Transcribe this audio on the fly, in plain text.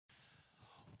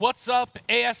What's up,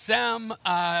 ASM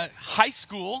high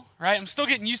school, right? I'm still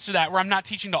getting used to that where I'm not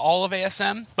teaching to all of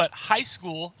ASM, but high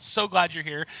school, so glad you're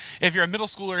here. If you're a middle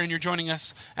schooler and you're joining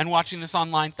us and watching this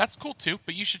online, that's cool too,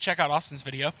 but you should check out Austin's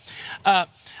video.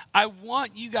 I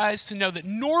want you guys to know that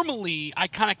normally I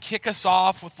kind of kick us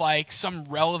off with like some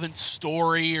relevant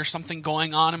story or something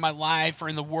going on in my life or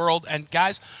in the world, and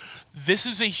guys, this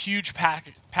is a huge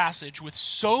passage with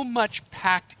so much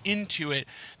packed into it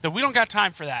that we don't got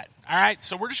time for that, all right?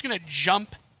 So we're just going to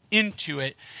jump into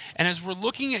it. And as we're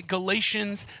looking at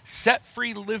Galatians, set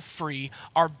free, live free,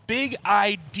 our big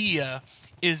idea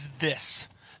is this,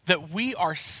 that we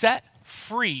are set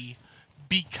free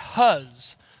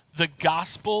because the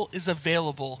gospel is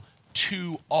available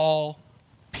to all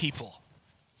people.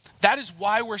 That is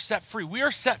why we're set free. We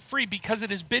are set free because it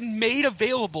has been made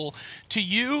available to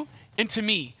you and to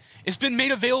me. It's been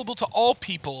made available to all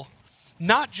people,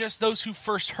 not just those who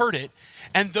first heard it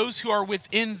and those who are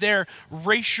within their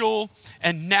racial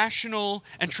and national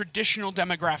and traditional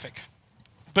demographic,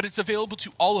 but it's available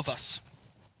to all of us.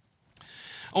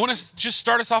 I want to just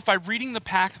start us off by reading the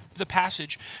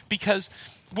passage, because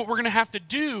what we're going to have to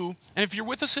do, and if you're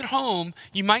with us at home,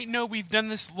 you might know we've done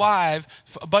this live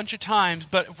a bunch of times,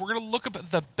 but if we're going to look at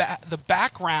the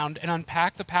background and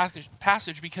unpack the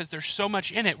passage because there's so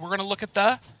much in it, we're going to look at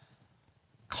the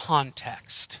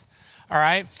context. All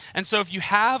right? And so if you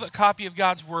have a copy of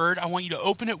God's Word, I want you to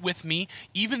open it with me.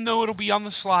 Even though it'll be on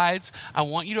the slides, I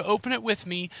want you to open it with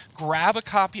me. Grab a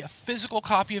copy, a physical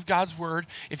copy of God's Word.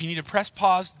 If you need to press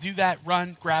pause, do that,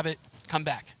 run, grab it, come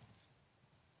back.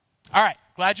 All right,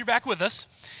 glad you're back with us.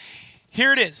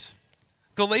 Here it is,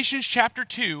 Galatians chapter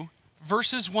 2,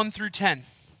 verses 1 through 10.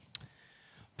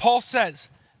 Paul says,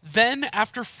 "Then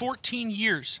after 14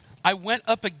 years, I went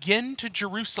up again to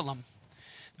Jerusalem.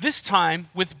 This time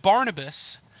with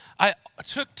Barnabas, I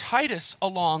took Titus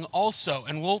along also,"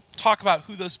 and we'll talk about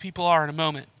who those people are in a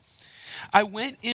moment. "I went in